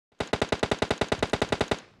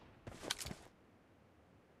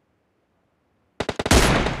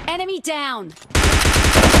Enemy down!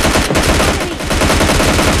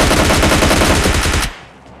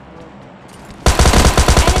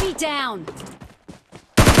 Enemy down!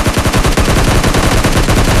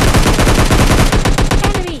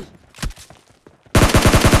 Enemy!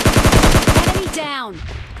 Enemy down!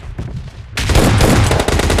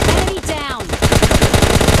 Enemy down!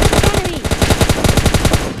 Enemy!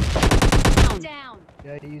 Down!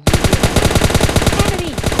 Yeah, easy.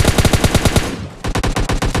 Enemy!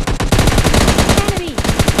 Enemy!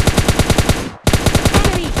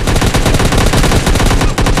 Enemy!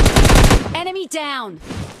 Enemy down!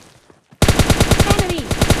 Enemy!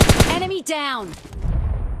 Enemy down!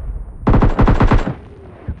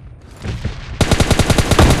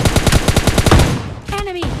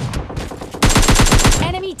 Enemy!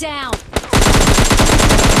 Enemy down!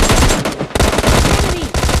 Enemy!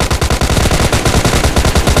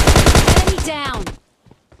 Enemy down!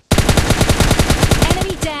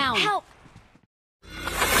 Enemy down! Help!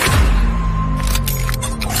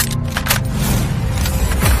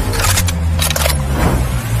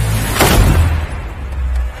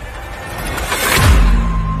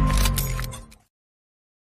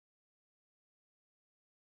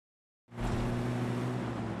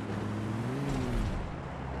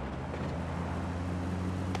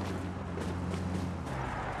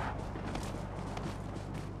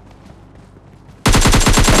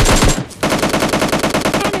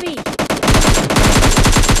 Enemy!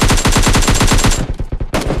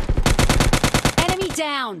 Enemy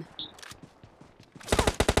down!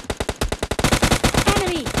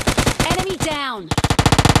 Enemy! Enemy down!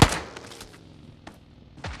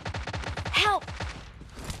 Help!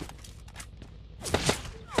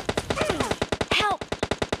 Help!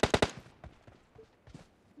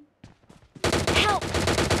 Help!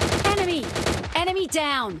 Enemy! Enemy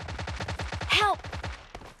down! Help!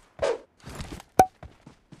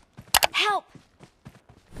 Help!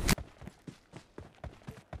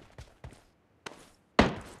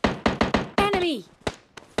 Enemy!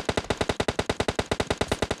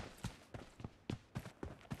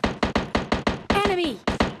 Enemy!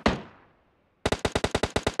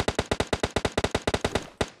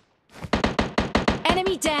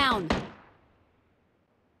 Enemy down!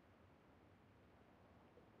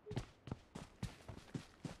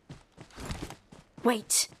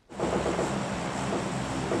 Wait.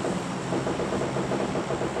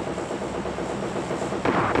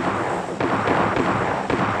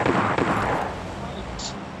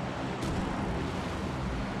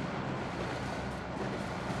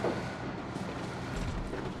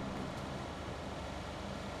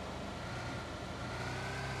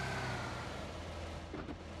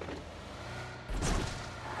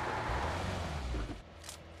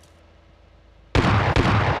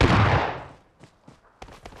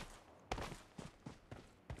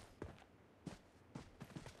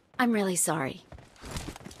 I'm really sorry.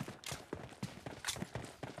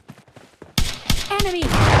 Enemy!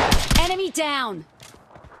 Enemy down!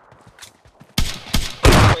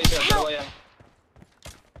 Dalawa yan.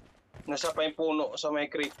 Nasa pa yung puno sa may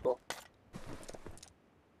creek ko.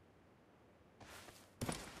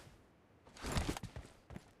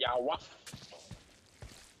 Yawa!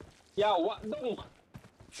 Yawa dong!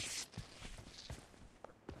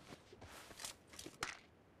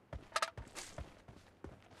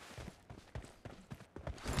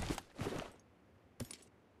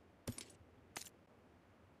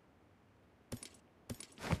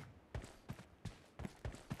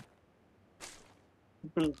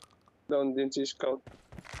 Down din si Scout.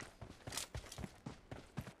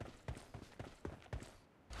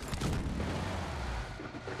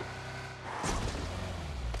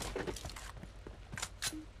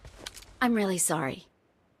 I'm really sorry.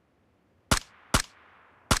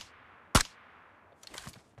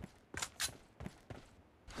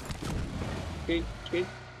 Okay, okay.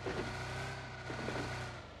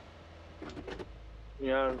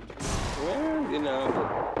 Yan. Well, di na ako.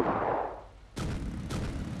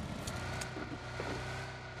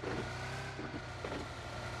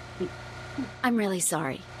 I'm really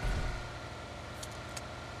sorry.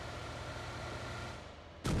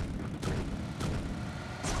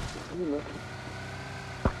 Ano na?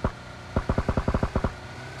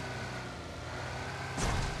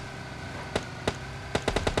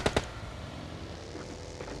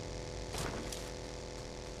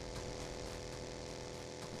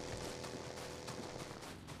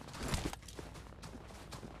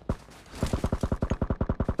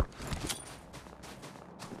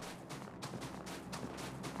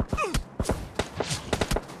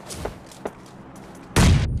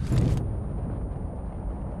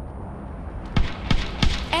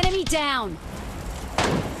 Enemy down!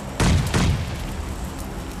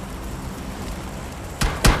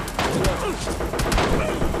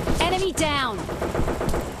 Enemy down!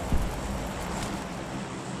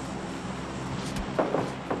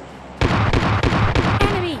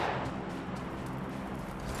 Enemy!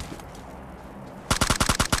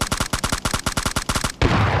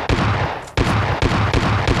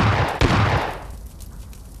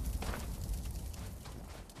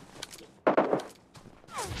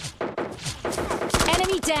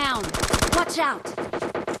 Enemy down! Watch out!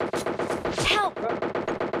 Help!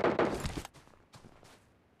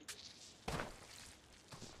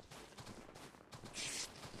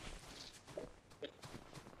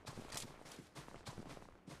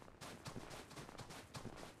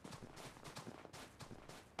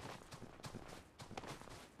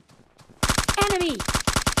 Enemy!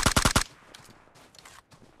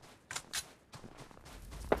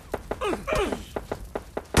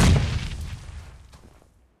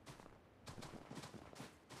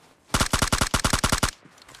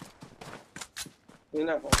 Yun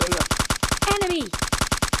na, okay na. Enemy!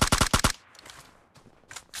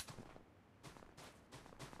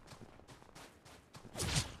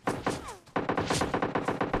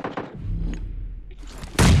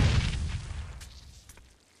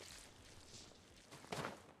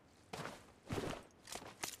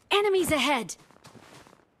 Enemies ahead!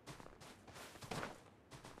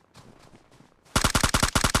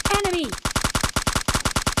 Enemy!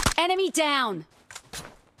 Enemy down!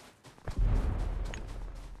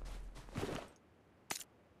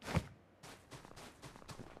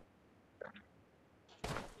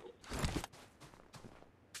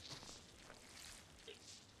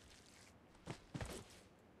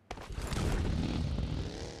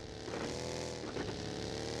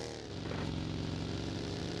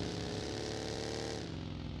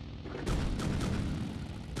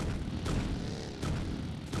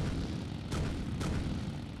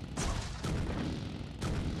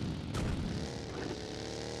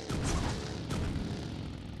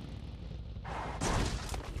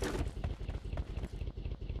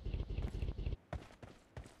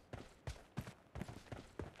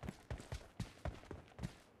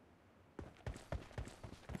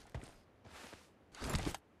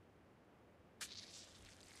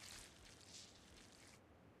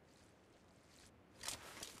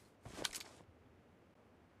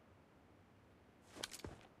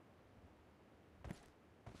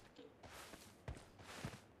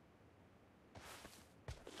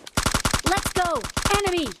 Let's go!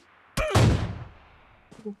 Enemy!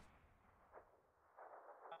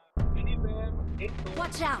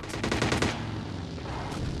 Watch out!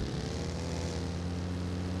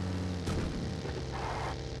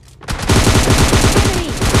 Enemy!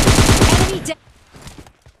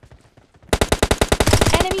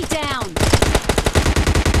 Enemy down!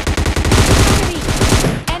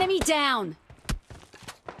 Enemy down!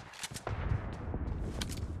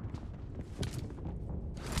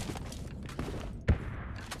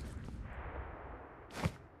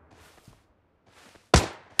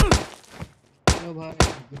 Hello भाई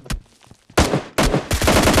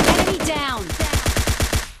Enemy down!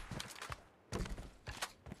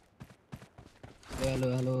 Hello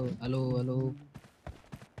hello hello hello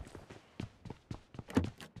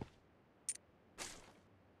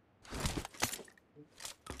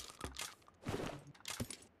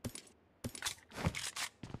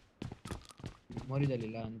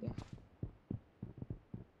मरिजालिला अन्त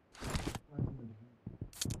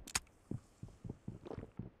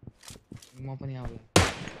म पनि आउला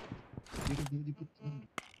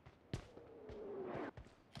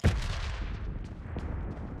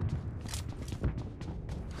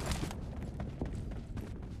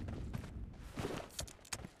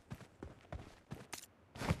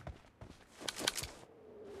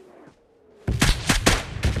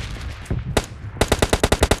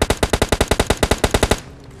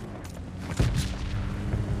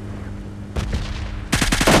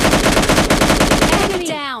Enemy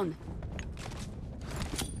down!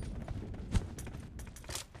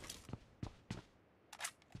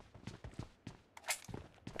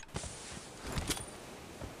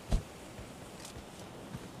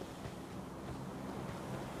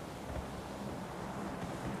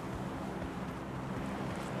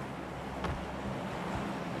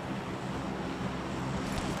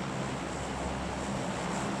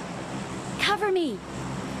 Cover me!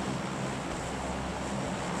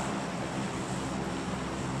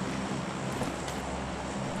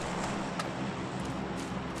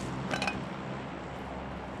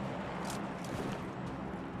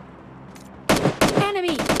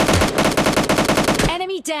 Enemy!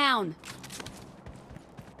 Enemy down!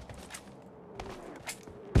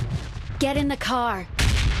 Get in the car.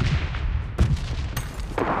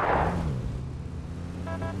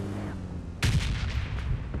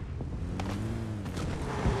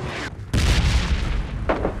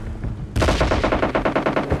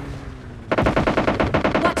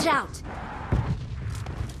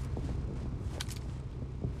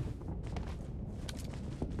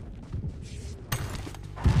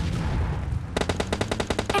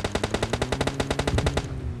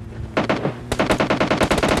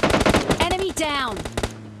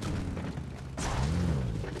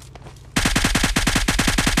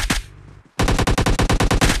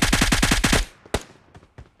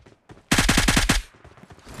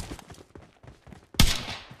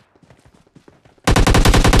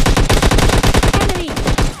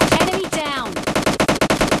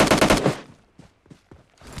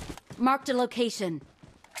 Marked a location.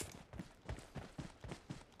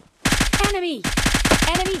 Enemy!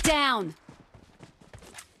 Enemy down!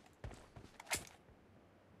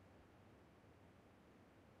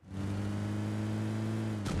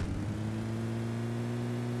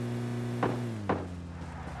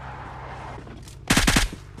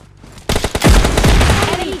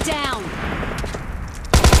 Enemy down!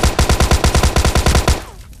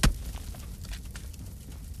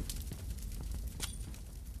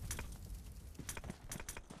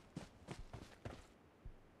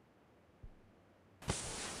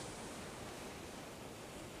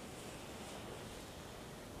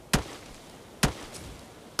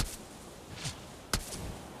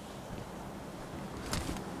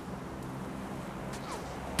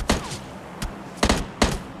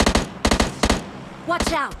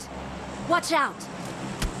 Watch out! Watch out!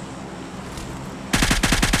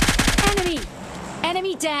 Enemy!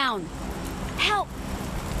 Enemy down! Help!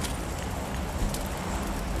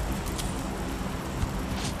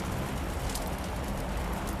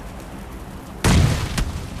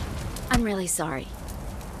 I'm really sorry.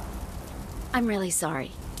 I'm really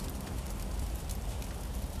sorry.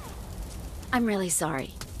 I'm really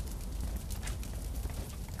sorry.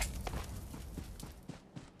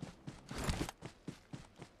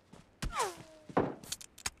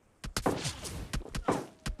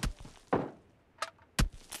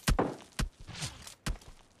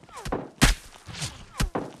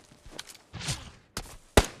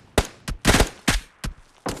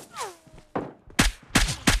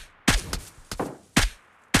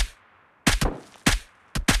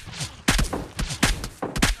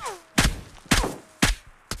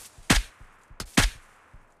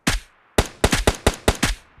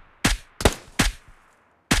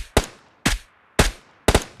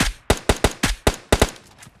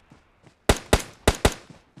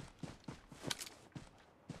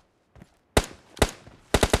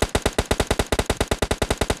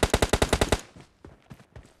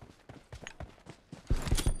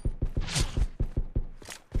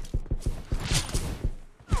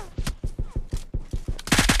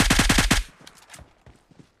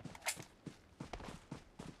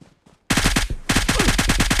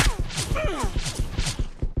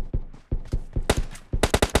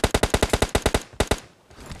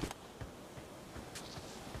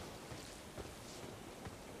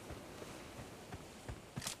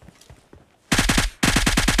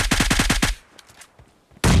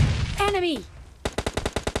 Enemy!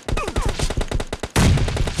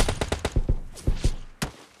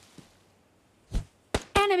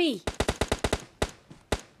 Enemy!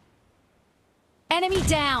 Enemy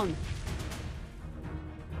down!